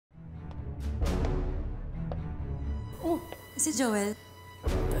Si Joel.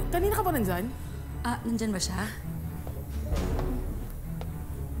 Kanina ka ba nandyan? Nandyan ba siya?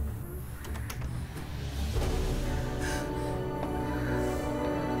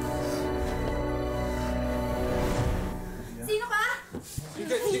 Sino ka?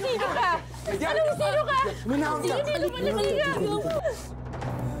 Sino ka? Anong sino ka? Minahon ka! Sino naman na kaya?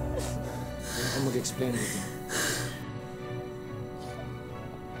 Ako mag-explain dito.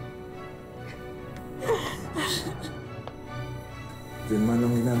 Yun man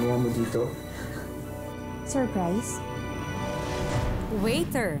ang ginagawa mo dito? Surprise?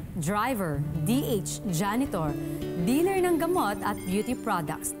 Waiter, driver, DH, janitor, dealer ng gamot at beauty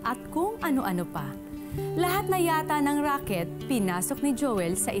products at kung ano-ano pa. Lahat na yata ng racket pinasok ni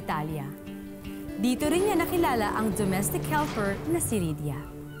Joel sa Italia. Dito rin niya nakilala ang domestic helper na si Lydia,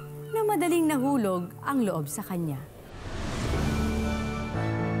 na madaling nahulog ang loob sa kanya.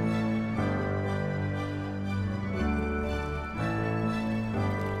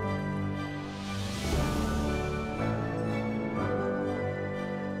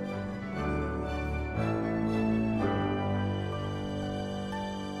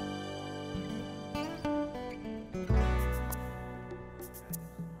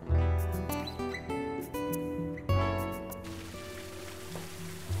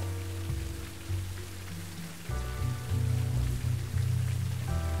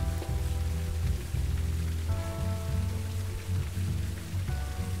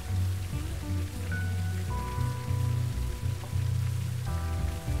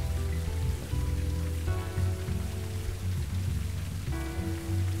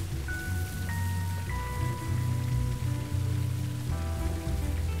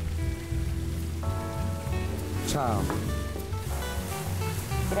 Ciao.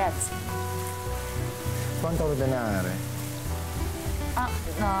 Grazie. Quanto ordinare?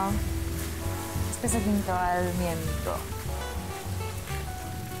 No. Aspetta vinto al mio amico.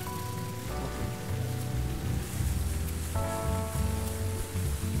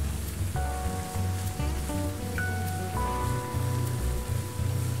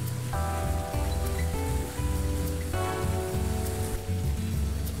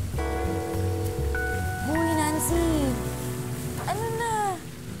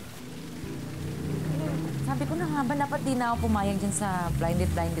 Sabi ko na nga ba, dapat di na ako pumayag dyan sa blinded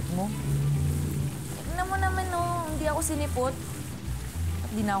mo. Tignan mo naman, no. Hindi ako sinipot.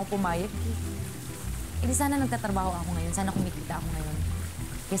 At di na ako pumayag. Di sana nagtatrabaho ako ngayon. Sana kumikita ako ngayon.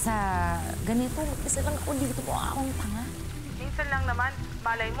 Kesa ganito, isa lang ako dito po akong tanga. Minsan lang naman,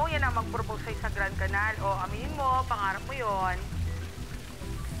 malay mo, yan ang mag-propose sa'yo sa Grand Canal. O aminin mo, pangarap mo yon.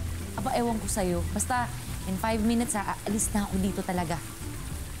 Aba, ewan ko sa'yo. Basta, in 5 minutes, aalis na ako dito talaga.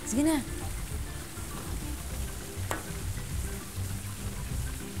 Sige na.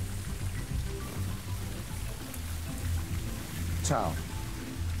 Ciao.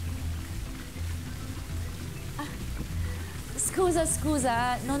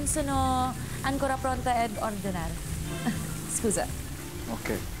 Scusa, non sono ancora pronta ad ordinare. Scusa. Ok.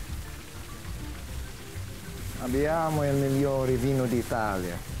 Abbiamo il migliore vino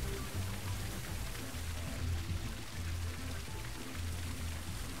d'Italia.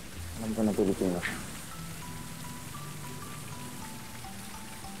 Alam ko na Pilipino.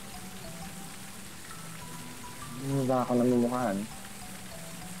 Hindi ba ako namumukhaan?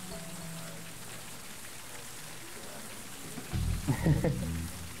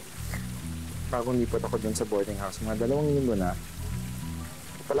 Bagong lipat ako dun sa boarding house, mga 2 linggo na,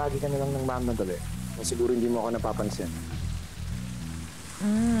 palagi ka na lang ng mamadali. O siguro hindi mo ako napapansin.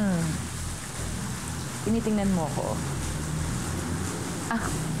 Tinitingnan mo ko.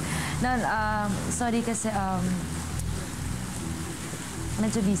 Sorry kasi,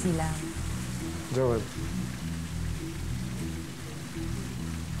 medyo busy lang. Joel.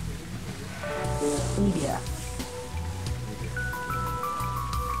 Lydia.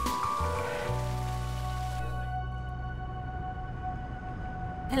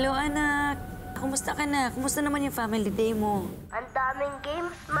 Hello, anak. Kumusta ka na? Kumusta naman yung family day mo? Ang daming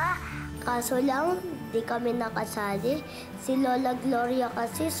games, ma. Kaso lang, di kami nakasali. Si Lola Gloria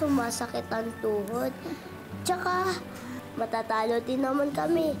kasi sumasakit ang tuhod. Tsaka, matatalo din naman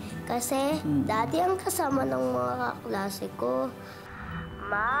kami. Kasi, dati ang kasama ng mga kaklase ko.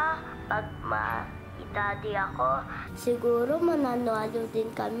 Ma, pag ma-daddy ako, siguro mananalo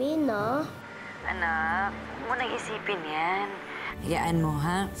din kami, no? Anak, huwag mo nang isipin yan. Hayaan mo,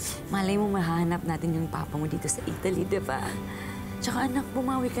 ha? Malay mo mahanap natin yung papa mo dito sa Italy, di ba? Tsaka anak,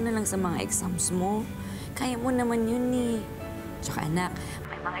 bumawi ka na lang sa mga exams mo. Kaya mo naman yun, eh. Tsaka anak,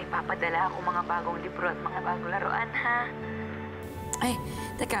 may mga ipapadala ako mga bagong libro at mga bagong laruan, ha? Ay,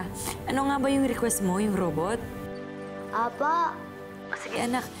 teka, ano nga ba yung request mo, yung robot? Apa. Sige,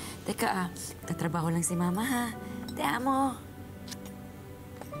 anak. Teka, tatrabaho lang si Mama, ha? Te amo.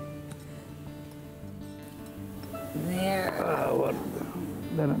 There. Guarda,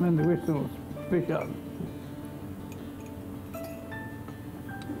 veramente questo è uno speciale.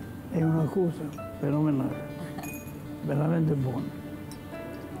 È una cosa fenomenale, veramente buona.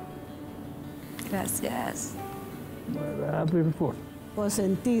 Gracias. Apri per forza. Ho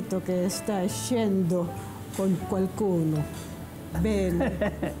sentito che stai scendo con qualcuno. Bene.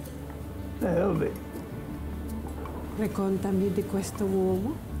 Vabbè. Raccontami di questo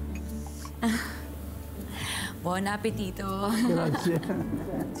uomo. Buon appetito. Grazie.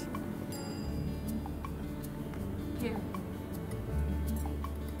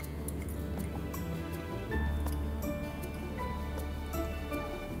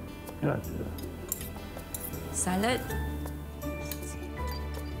 Grazie. Salad.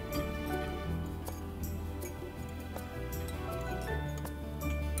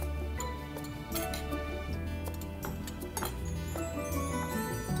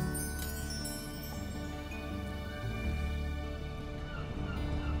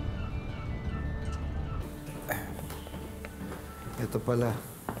 Ito pala.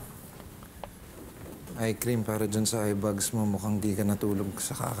 Eye cream para dyan sa eye bags mo. Mukhang di ka natulog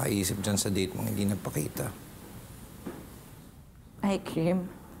sa kakaisip dyan sa date mong hindi nagpakita. Eye cream.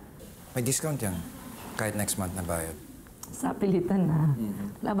 May discount yan. Kahit next month na bayad. Sa pilitan na.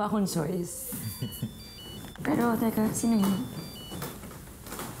 Wala ba akong choice? Pero, teka, sino yun?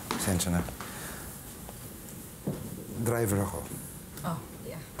 Pasensya na. Driver ako. Oh,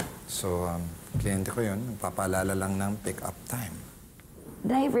 yeah. So, kliyente ko yun. Nagpapaalala lang ng pick-up time.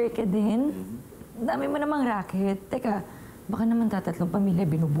 Driver ka din? Ang dami mo namang racket. Teka, baka naman tatatlong pamilya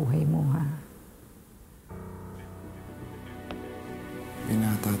binubuhay mo, ha?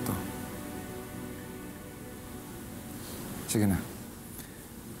 Binata to. Sige na.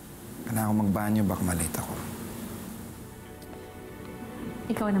 Kailangan ako magbanyo, baka malate ako.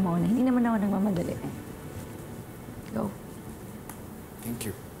 Ikaw na mauna. Hindi naman ako nagmamadali. Go. Thank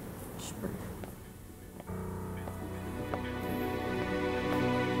you. Sure.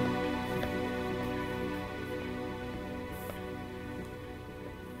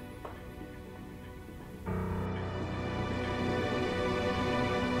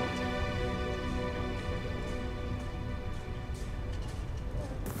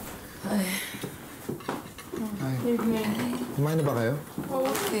 Kumain na ba kayo?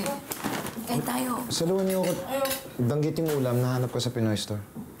 Okay. Kain tayo. Saluhan niyo ako. Danggit yung ulam, nahanap ko sa Pinoy store.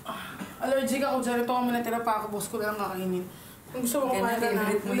 Allergic ako dyan. Ito kami natira pa ako. Boss ko lang kakainin. Kung gusto mo kumain ka na.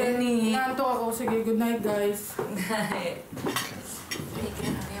 favorite mo yan eh. Naanto ako. Sige, good night, guys. Ay,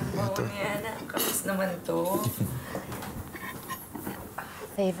 grabe ang bawa niya, anak. Kamus naman to.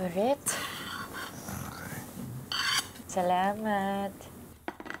 Favorite? Okay. Salamat.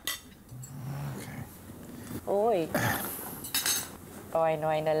 Okay. Uy.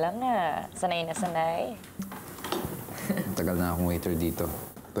 Kaway-naway na lang ah. Sanay na sanay. Tagal na akong waiter dito.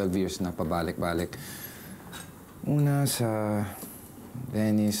 12 years na, pabalik-balik. Una sa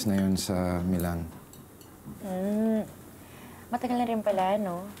Venice, na yun sa Milan. Matagal na rin pala,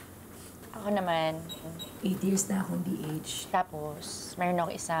 no? Ako naman. 8 years na akong DH. Tapos, meron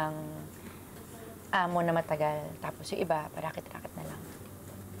ako isang amo na matagal. Tapos yung iba, parakit-rakit na lang.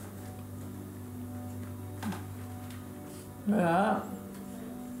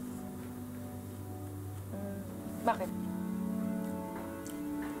 Bakit?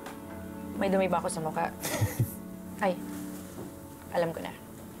 May dumi ba ako sa mukha? Ay, alam ko na.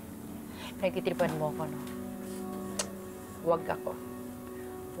 Nagtitripan mo ako, no? Huwag ako.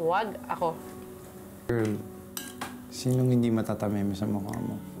 Huwag ako. Girl, sinong hindi matatameme sa mukha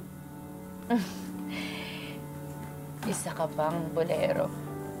mo? Isa ka bang bolero?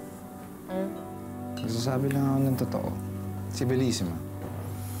 Nagsasabi lang ako ng totoo. Si Bellissima.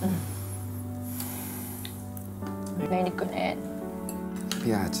 Narinig ko na yan.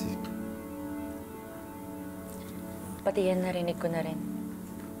 Piazzi. Pati yan narinig ko na rin.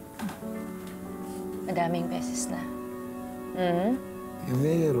 Madaming beses na. È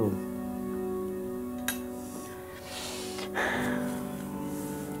vero.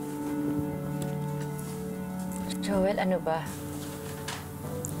 Joel, ano ba?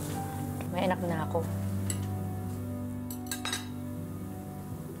 May anak na ako.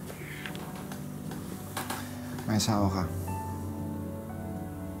 May asawa ka.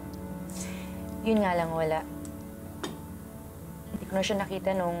 Yun nga lang wala. Hindi ko na siya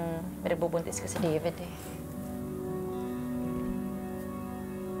nakita nung nagbubuntis ka si David eh.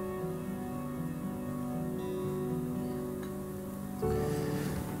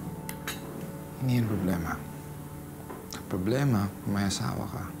 Hindi yan problema. problema, may asawa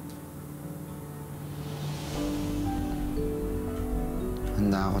ka.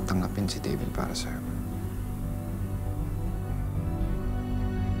 Handa ako tanggapin si David para sa'yo.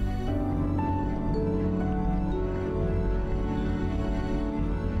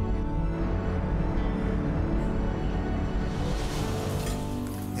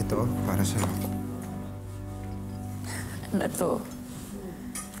 Ito, para sa'yo. Ano to?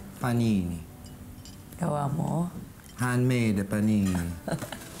 Panini. Gawa mo? Handmade, panini.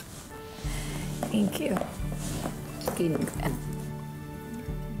 Thank you. Kinugtan.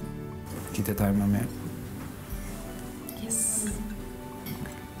 Kita tayo mamaya. Yes.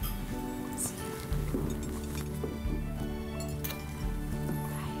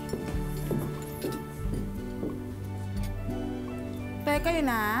 Kayo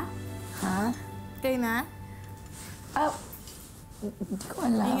na? Ha? Kayo na? Hindi ko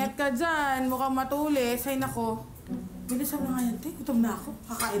alam. Ingat ka dyan. Mukhang matulis. Ay, nako. Bilisan mo nga yan, te. Gutom na ako.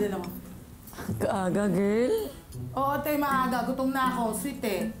 Kakain na lang ako. Aga, girl. Oo, te. Maaga. Gutom na ako. Sweet,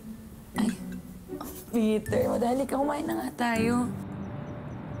 eh. Ay, Peter, madali ka. Kumain na nga tayo.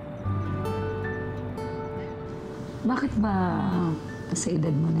 Bakit ba sa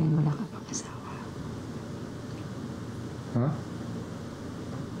edad mo na yun wala ka pang asawa? Ha?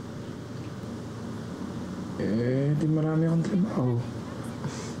 Di marami akong trabaho.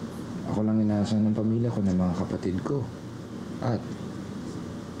 Ako lang inaasahan ng pamilya ko, ng mga kapatid ko. At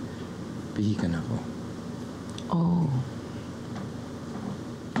pihikan ako. Oh.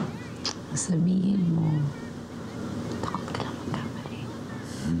 Sabihin mo, takot ka lang magkamali.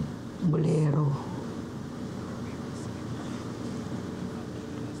 Bolero.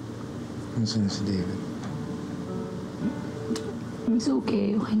 Nasaan si David? It's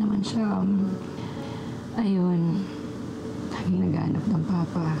okay. Okay naman siya. Ayun. Laging naghanap ng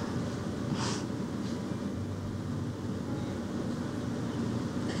papa.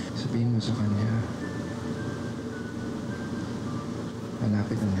 Sabihin mo sa kanya,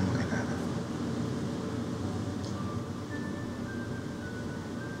 malapit na niya makilala.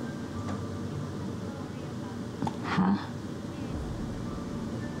 Ha?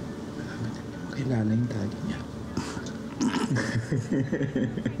 Malapit na niya makilala yung daddy niya.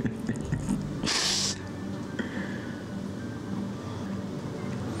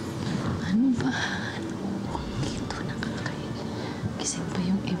 Ano ba? Dito nakakain. Gising pa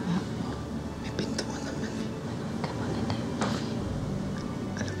yung iba. May pintuan naman eh. Kamala tayo.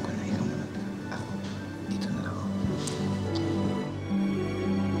 Alam ko na ikaw muna. Ako, dito na lang ako.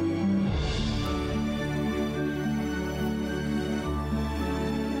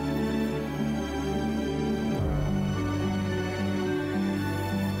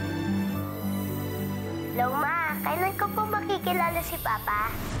 Hello, Ma. Kailan ko po makikilala si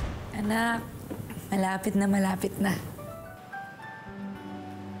Papa? Anak, malapit na.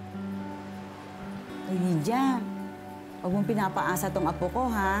 Ay, Lydia, huwag mong pinapaasa tong apo ko,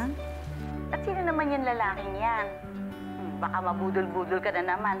 ha? At sino naman yung lalaking yan? Baka mabudol-budol ka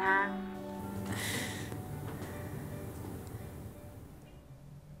na naman, ha?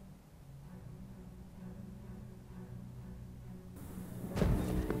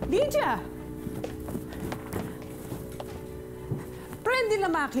 Lydia! Pwede na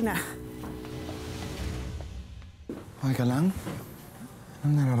makina. Okay ka lang?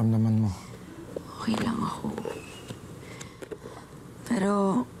 Anong nararamdaman mo? Okay lang ako.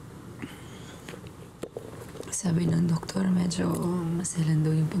 Pero, sabi ng doktor, medyo maselan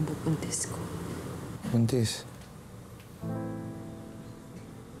daw yung pagbupuntis ko. Buntis?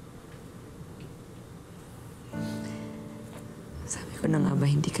 Sabi ko na nga ba,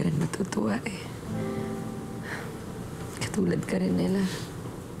 hindi ka rin matutuwa eh. Katulad ka rin nila.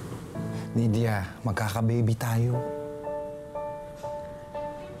 Lydia, magkaka-baby tayo.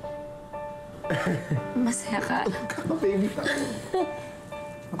 Masaya ka. Magkaka-baby tayo.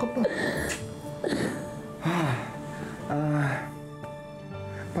 Ako pa.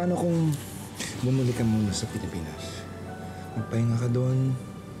 Paano kung bumalik ka muna sa Pilipinas? Magpahinga ka doon.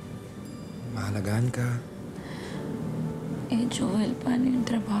 Mahalagaan ka. Eh, Joel, paano yung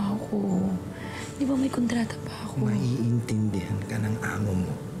trabaho ko? Di ba may kontrata pa ako? Maiintindihan ka ng amo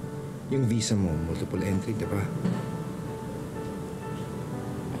mo. Yung visa mo, multiple entry, di ba?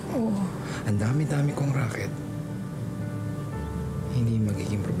 Oo. Ang dami-dami kong raket. Hindi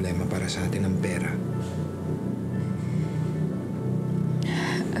magiging problema para sa atin ang pera.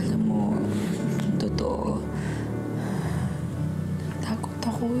 Alam mo, totoo. Takot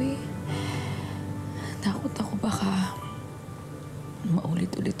ako eh. Takot ako baka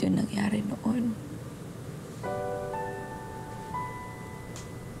maulit-ulit yung nangyari noon.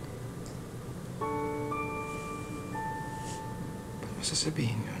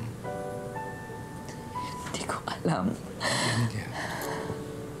 sasabihin yun? Hindi ko alam. Lydia.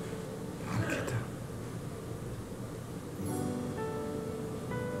 Mahal kita.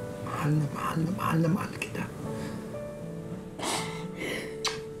 Mahal na mahal kita.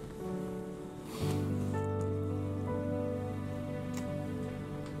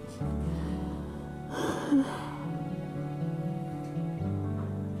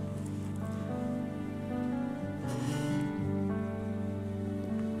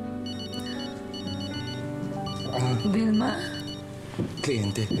 Vilma.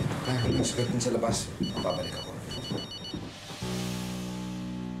 Kliyente. Nasulat din sa labas. Babalik ako.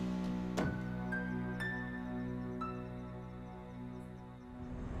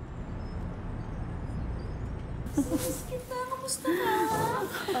 Kamusta ka?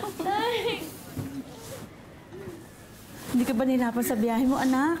 Patay! Hindi ka ba nahirapan sa biyahe mo,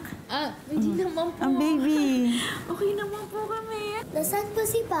 anak? Hindi naman po. Ang baby. Okay naman po kami. Nasaan po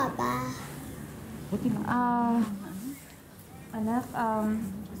si Papa? Anak,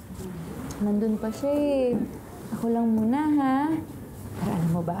 nandun pa siya eh. Ako lang muna, ha? Para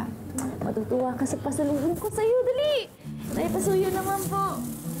alam mo ba, matutuwa ka sa pasalubong ko sa'yo. Dali! May pasuyo naman po.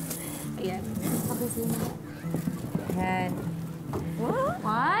 Ayan. Pakisuyo na. Ayan. 1,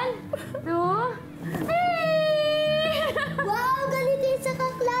 2, hey! Wow! Ganito yung sa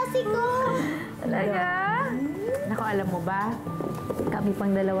kaklase ko! Talaga? Naku, alam mo ba? Kami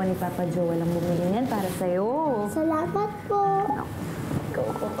pang dalawa ni Papa Joe walang bumili niyan para sa'yo. Salamat po! Ikaw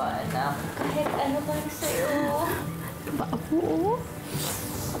pa ba, anak? Kahit ano para sa'yo. Paapo,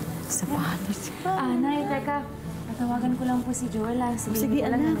 sapatos. Nay, teka. Natawagan ko lang po si Joel. Sige,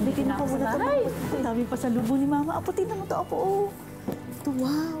 anak. Bikin ako muna ito. Ang dami pa sa lubo ni Mama. Apo, tingnan mo ito, Apo. Ito,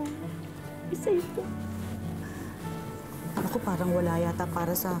 wow. Isa ito. Ako parang wala yata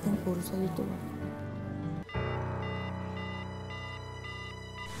para sa akin. Puro sa'yo ito.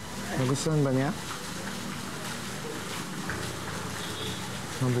 Nagustuhan ba niya?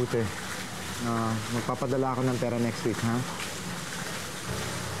 Mabuti. Magpapadala ako ng pera next week, ha?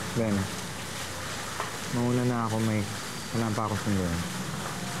 Ben, mauna na ako. Wala pa ako sunduin.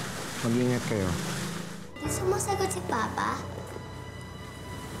 Mag-ingat kayo. Di sumasagot si Papa?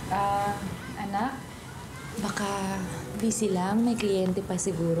 Anak, baka busy lang. May kliyente pa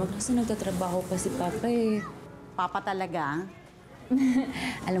siguro. Kasi nagtatrabaho pa si Papa eh. Papa talaga?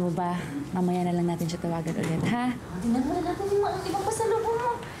 Alam mo ba, mamaya na lang natin siya tawagan ulit, ha? Tingnan mo na natin yung mga ibang pasalubong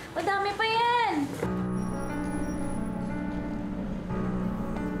mo. Madami pa yan!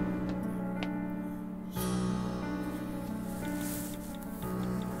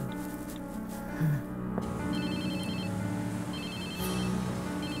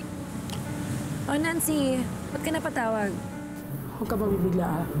 Oh, Nancy. Ba't ka napatawag? Huwag ka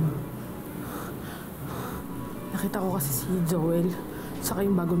mabibigla. Nakita ko kasi si Joel, saka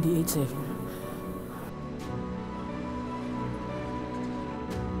yung bagong DH eh.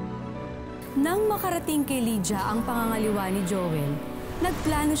 Nang makarating kay Lydia ang pangangaliwa ni Joel,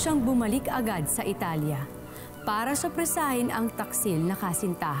 nagplano siyang bumalik agad sa Italya para sorpresahin ang taksil na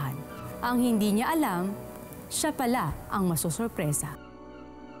kasintahan. Ang hindi niya alam, siya pala ang masusorpresa.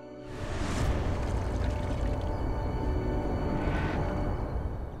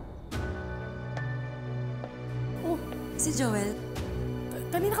 Si Joel.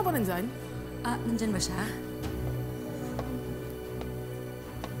 Kanina ka ba nandyan? Nandyan ba siya?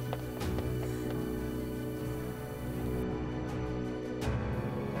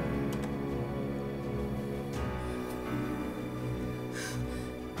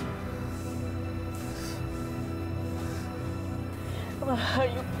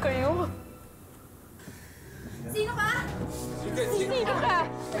 Mahayop kayo. Sino ka? Sino ka?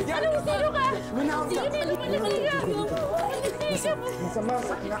 Anong sino ka? Sino ka?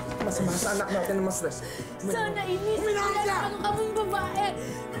 Masama sa anak natin na mas-stress. Sana inisip ka lang ang kamong babae.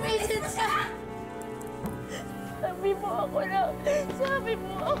 Inisip ka! Sabi mo ako lang. Sabi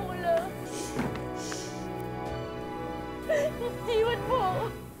mo ako lang. Iwan mo ako.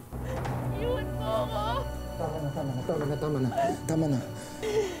 Iwan mo ako. Tama na.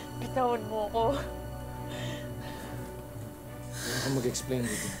 Bitawan mo ako. Hindi ako mag-explain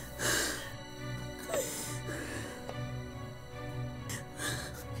dito.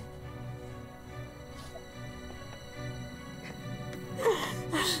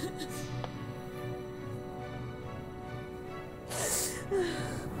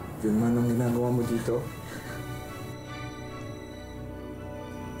 Vilma, anong ginagawa mo dito?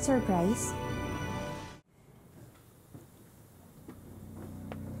 Surprise?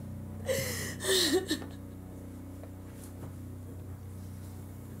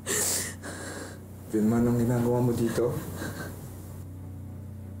 Vilma, anong ginagawa mo dito?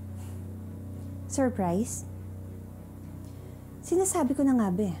 Surprise? Sinasabi ko na nga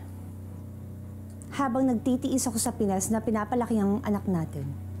ba. Habang nagtitiis ako sa Pinas na pinapalaki ang anak natin,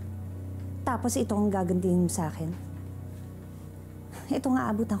 tapos ito ang gagantihin mo sa akin. Ito nga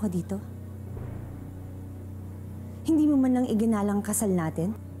abutan ko dito. Hindi mo man lang iginalang kasal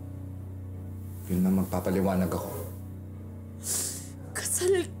natin? Yun na magpapaliwanag ako.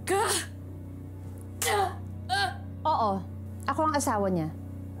 Kasal ka! Oo. Ako ang asawa niya.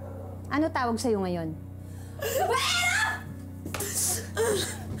 Ano tawag sa'yo ngayon?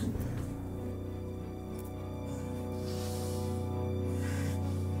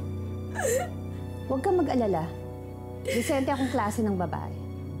 Huwag kang mag-alala. Disente akong klase ng babae.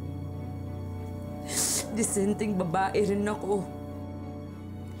 Disenteng babae rin ako.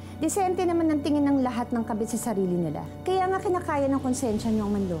 Disente naman ang tingin ng lahat ng kabit sa sarili nila. Kaya nga kinakaya ng konsensya niyo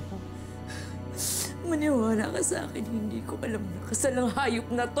ang manloko. Maniwala ka sa akin, hindi ko alam na kasal ang hayop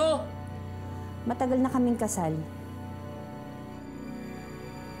na to. Matagal na kaming kasal.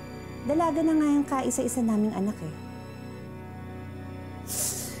 Dalaga na nga yung kaisa-isa naming anak eh.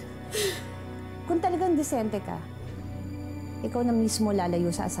 Kung talagang disente ka, ikaw na mismo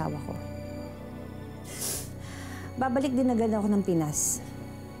lalayo sa asawa ko. Babalik din agad ako ng Pinas.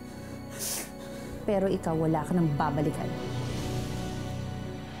 Pero ikaw wala ka nang babalikan.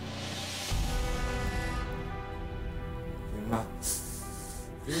 Vilma!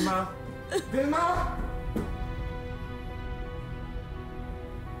 Vilma! Vilma!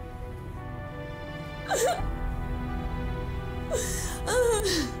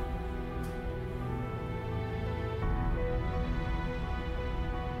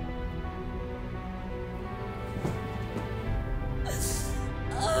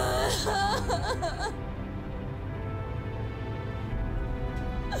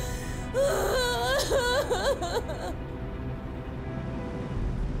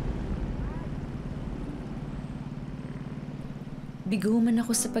 Bigo man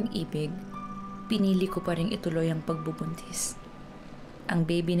ako sa pag-ibig, pinili ko pa rin ituloy ang pagbubuntis. Ang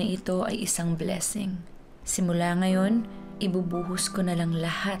baby na ito ay isang blessing. Simula ngayon, ibubuhos ko na lang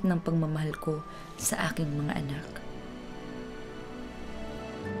lahat ng pagmamahal ko sa aking mga anak.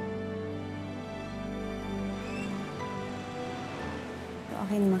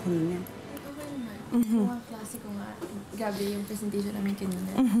 Okay naman kanina. Okay naman. Mga klase ko nga. Gabi yung presentation namin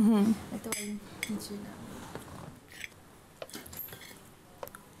kanina. Ito ay teacher na.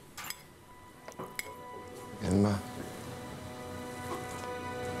 Vilma.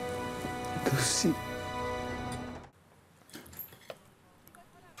 Lucy.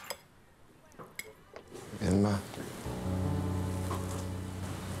 Vilma.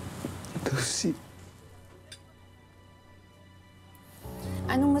 Lucy.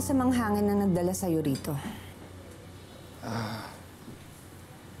 Anong masamang hangin na nagdala sa'yo rito?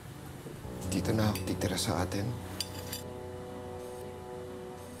 Dito na ako titira sa atin.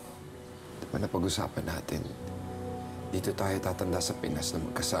 Diba napag-usapan natin? Dito tayo tatanda sa Pinas na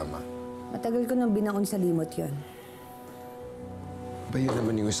magkasama. Matagal ko nang binaon sa limot yon. Ba yun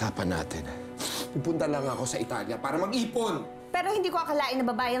naman yung usapan natin? Pupunta lang ako sa Italia para mag-ipon! Pero hindi ko akalain na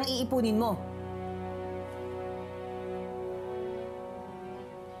babae ang iipunin mo.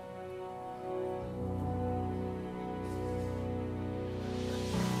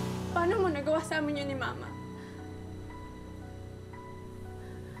 Paano mo nagawa sa amin yun ni Mama?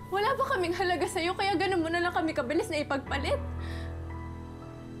 Wala ba kaming halaga sa'yo kaya ganun mo na lang kami kabilis na ipagpalit?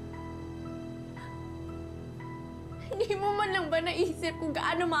 Hindi mo man lang ba naisip kung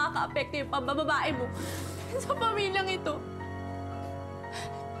gaano makaka-apekto yung pambababae mo sa pamilyang ito?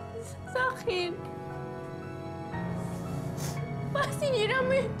 Sa akin. Sinira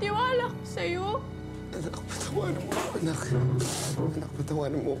mo yung tiwala ko sa'yo. Anak, patawanan mo ako, anak. Anak,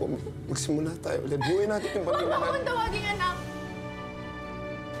 patawanan mo ako. Magsimula tayo ulit. Buhay natin yung pamilya natin. Huwag mo akong tawaging anak.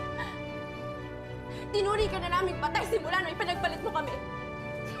 Tinuri ka na naming patay simula nung ipinagpalit mo kami.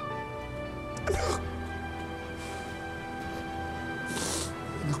 Anak!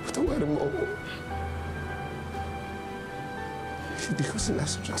 Anak, patawanan mo ako. Hindi ko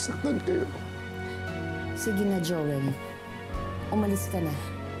sinasaktan kayo. Sige na, Joel. Umalis ka na.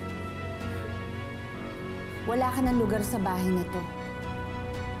 Wala ka ng lugar sa bahay na to.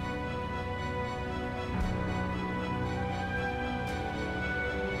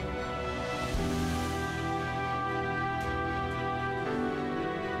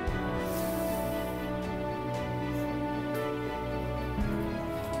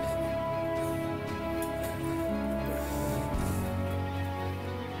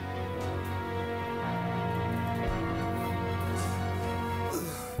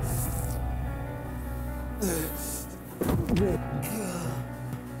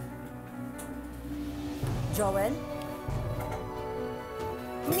 Joel?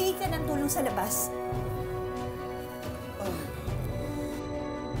 Humingi ka ng tulong sa labas.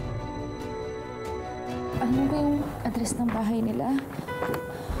 Ano ba yung address ng bahay nila?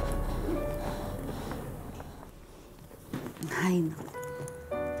 Ay, naku.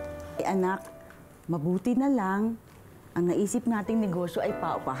 Anak, mabuti na lang. Ang naisip nating negosyo ay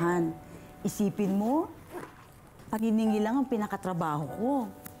paupahan. Isipin mo, paniningi lang ang pinakatrabaho ko.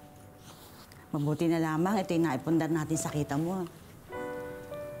 Mabuti na lamang, ito yung naipundar natin sa kita mo.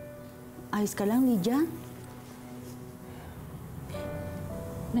 Ayos ka lang, Lydia?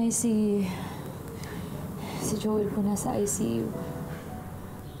 Nay, si Joel po nasa ICU.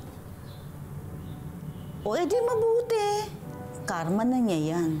 O, edi mabuti. Karma na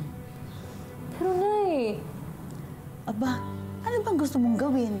niya yan. Pero, Nay... Aba, ano bang gusto mong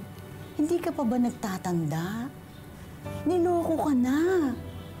gawin? Hindi ka pa ba nagtatanda? Niloko ka na.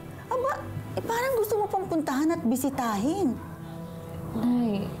 Aba, parang gusto mo pang puntahan at bisitahin.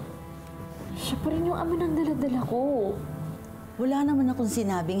 Nay, siya pa rin yung ama ng daladala ko. Wala naman akong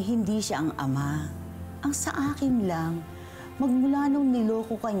sinabing hindi siya ang ama. Ang sa akin lang, magmula nung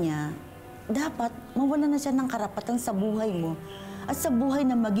niloko ka niya, dapat mawala na siya ng karapatan sa buhay mo at sa buhay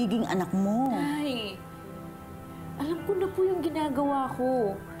ng magiging anak mo. Nay, alam ko na po yung ginagawa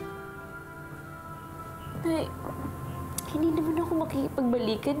ko. Nay, hindi naman ako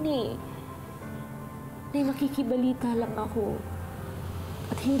makikipagbalikan eh. Nay, makikibalita lang ako.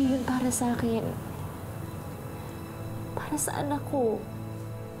 At hindi yun para sa akin. Para sa anak ko.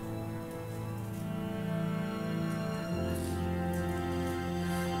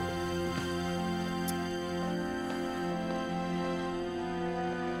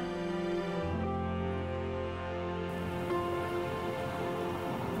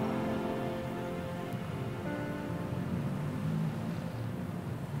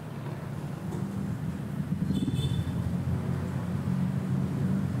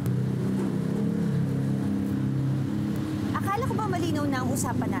 Akala ko ba malinaw na ang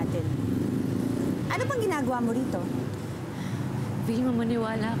usapan natin? Ano bang ginagawa mo rito? Vilma,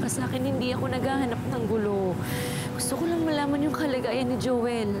 maniwala ka sa akin, hindi ako naghahanap ng gulo. Gusto ko lang malaman yung kalagayan ni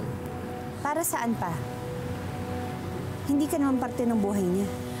Joel. Para saan pa? Hindi ka naman parte ng buhay niya.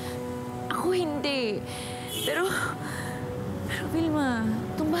 Ako hindi. Pero Vilma,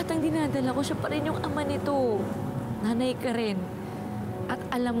 itong batang dinadala ko, siya pa rin yung ama nito. Nanay ka rin. At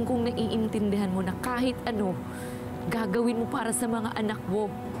alam kong naiintindihan mo na kahit ano, gagawin mo para sa mga anak mo.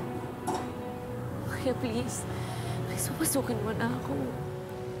 Kaya please, pasukin mo na ako.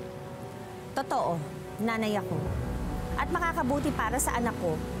 Totoo, nanay ako. At makakabuti para sa anak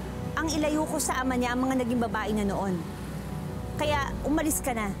ko, ang ilayo ko sa ama niya ang mga naging babae na noon. Kaya umalis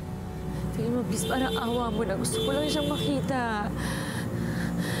ka na. Vilma, please, parang awa mo na. Gusto ko lang siyang makita.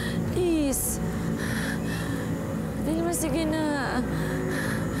 Please. Vilma, sige na.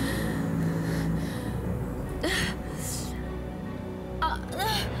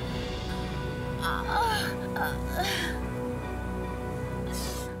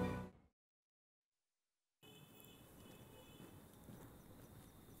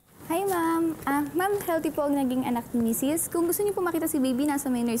 Hi, ma'am. Ma'am, healthy po ang naging anak ni Mrs. Kung gusto niyo po makita si baby,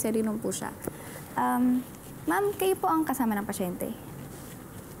 nasa may nursery room po siya. Ma'am, kayo po ang kasama ng pasyente.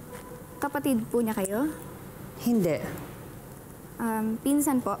 Kapatid po niya kayo? Hindi.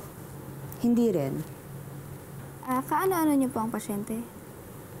 Pinsan po? Hindi rin. Kaano-ano niyo po ang pasyente?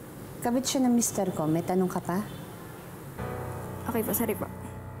 Kabit siya ng mister ko. May tanong ka pa? Okay po, sorry po.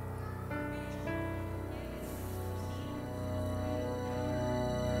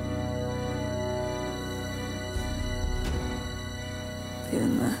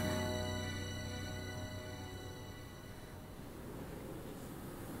 Vilma.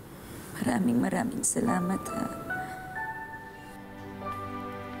 Maraming salamat, ha.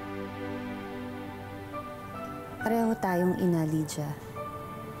 Pareho tayong ina, Lydia.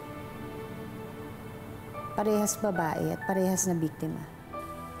 Parehas babae at parehas na biktima.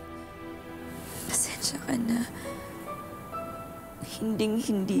 Pasensya ka na.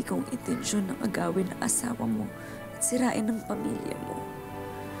 Hinding-hindi kong intensyon na agawin ang asawa mo at sirain ang pamilya mo.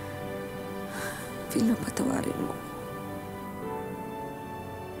 Vilma, patawarin mo.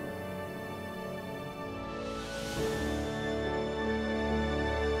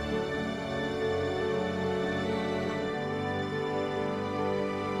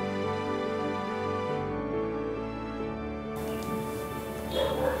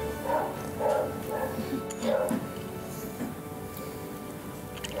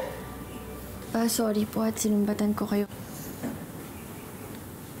 Sorry po at sinumbatan ko kayo.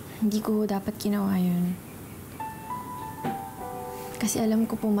 Hindi ko dapat ginawa yun. Kasi alam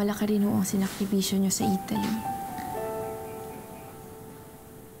ko po malaki rin ang sinakripisyo niyo sa Italy.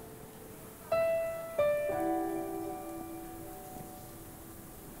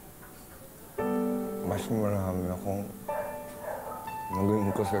 Mas marami akong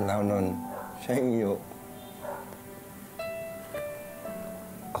naging kasalanan sa inyo.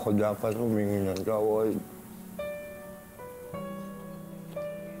 Ako dapat humingi ng tawad.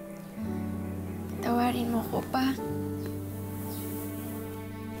 Tawarin mo ko pa.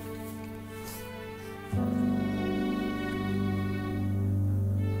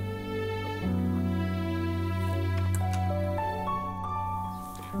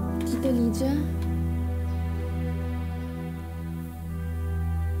 Tita Lydia?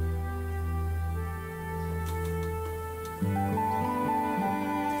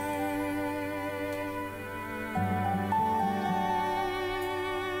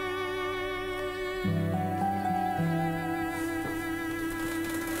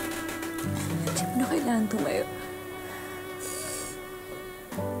 Hindi mo na kailangan tumayo.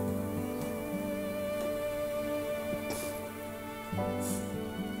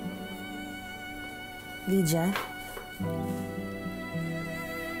 Lydia?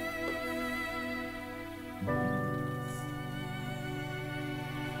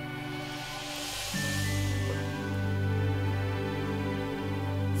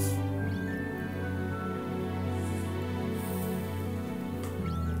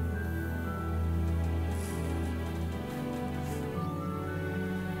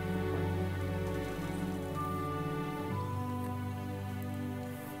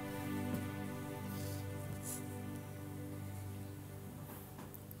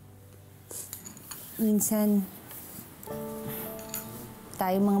 Minsan,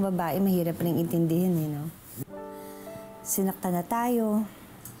 tayo mga babae, mahirap rin intindihin, no? Sinaktan na tayo,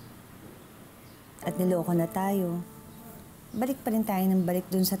 at niloko na tayo. Balik pa rin tayo ng balik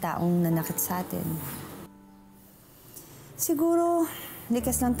dun sa taong nanakit sa atin. Siguro,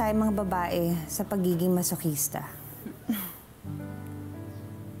 likas lang tayo mga babae sa pagiging masokista.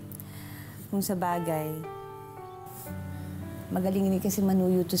 Kung sa bagay, magaling rin kasi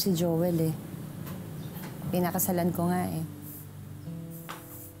manuyo to si Joel, eh. Pinakasalan ko nga, eh.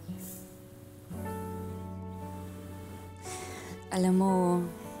 Alam mo,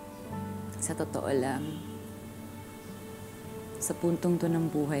 sa totoo lang, sa puntong to ng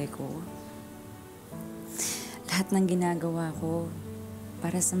buhay ko, lahat ng ginagawa ko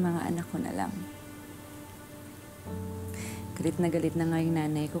para sa mga anak ko na lang. Galit na nga yung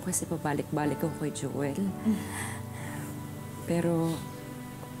nanay ko kasi pabalik-balik ako kay Joel. Pero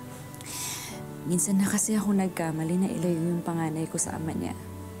minsan na kasi ako nagkamali na ilayo yung panganay ko sa ama niya.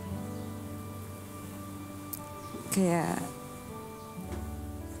 Kaya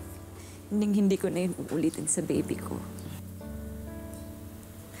hindi ko na yun uulitin sa baby ko.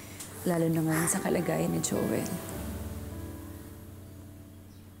 Lalo na ngayon sa kalagayan ni Joel.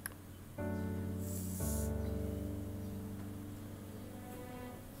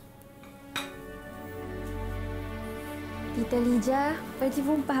 Tita Lydia, pwede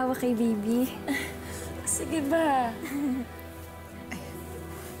pong pahawak kay baby. Sige ba?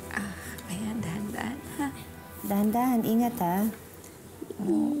 Ayan, dahan-dahan, ha? Dahan-dahan, ingat, ha?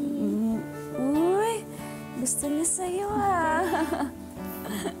 Uy, gusto niya sa'yo, ha?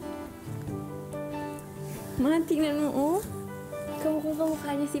 Ma, tingnan mo, oh.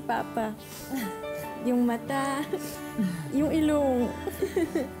 Kamukha niya si Papa. Yung mata, yung ilong.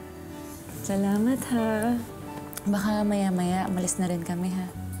 Salamat, ha? Baka maya-maya, malis na rin kami, ha?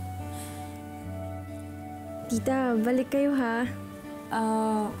 Tita, balik kayo, ha?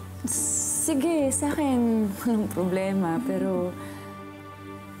 Sige, sa akin, walang problema. Pero,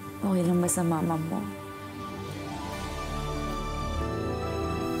 okay lang ba sa mama mo?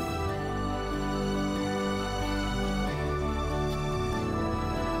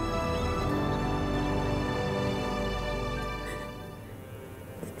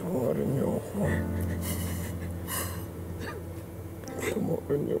 Tawarin niyo ako.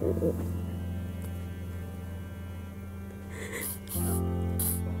 Tawarin niyo ako.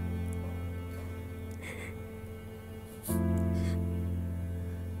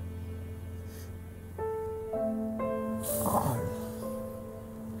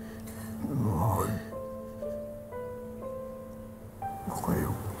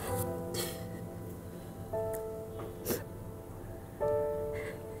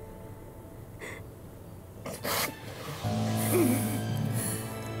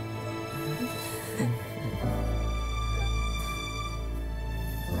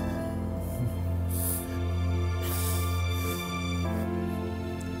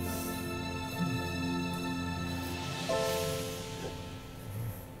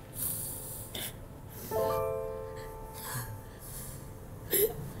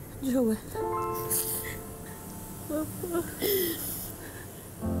 Joel.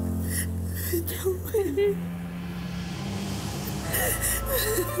 Joel.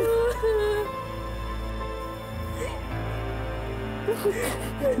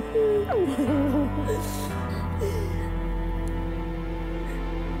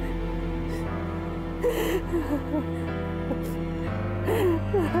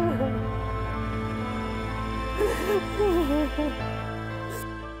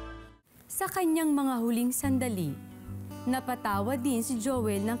 Sa kanyang mga huling sandali, napatawa din si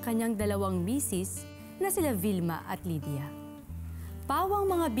Joel ng kanyang dalawang misis na sila Vilma at Lydia. Pawang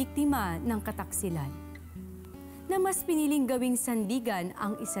mga biktima ng kataksilan, na mas piniling gawing sandigan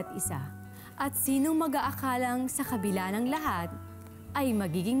ang isa't isa at sinong mag-aakalang sa kabila ng lahat ay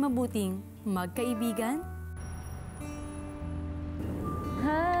magiging mabuting magkaibigan?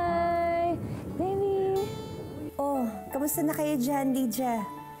 Hi! Baby! Oh, kamusta na kayo dyan, Lydia?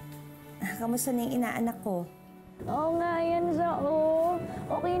 Kamusta na yung inaanak ko? Oo nga, yan siya, oh.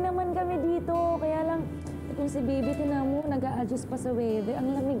 Okay naman kami dito. Kaya lang, itong si baby, tinan mo, nag-a-adjust pa sa weather.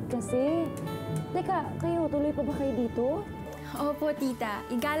 Ang lamig kasi. Teka, kayo, tuloy pa ba kayo dito? Opo, tita.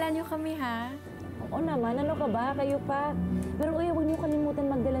 Igala niyo kami, ha? Oo naman, ano ka ba? Kayo pa. Pero kuya, huwag niyo kalimutan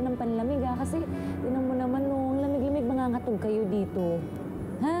magdala ng panlamig, ha? Kasi, tinan mo naman, no, ang lamig-lamig, mangangatog kayo dito.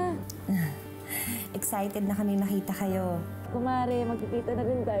 Ha? Excited na kami makita kayo. Kumare, magkikita na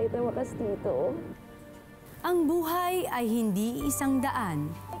rin tayo sa wakas dito. Ang buhay ay hindi isang daan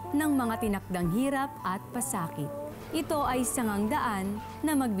ng mga tinakdang hirap at pasakit. Ito ay sangang daan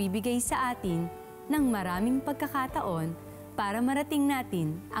na magbibigay sa atin ng maraming pagkakataon para marating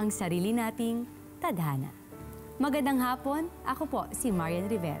natin ang sarili nating tadhana. Magandang hapon, ako po si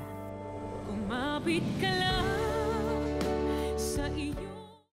Marian Rivera. Kumapit ka lang sa iyo.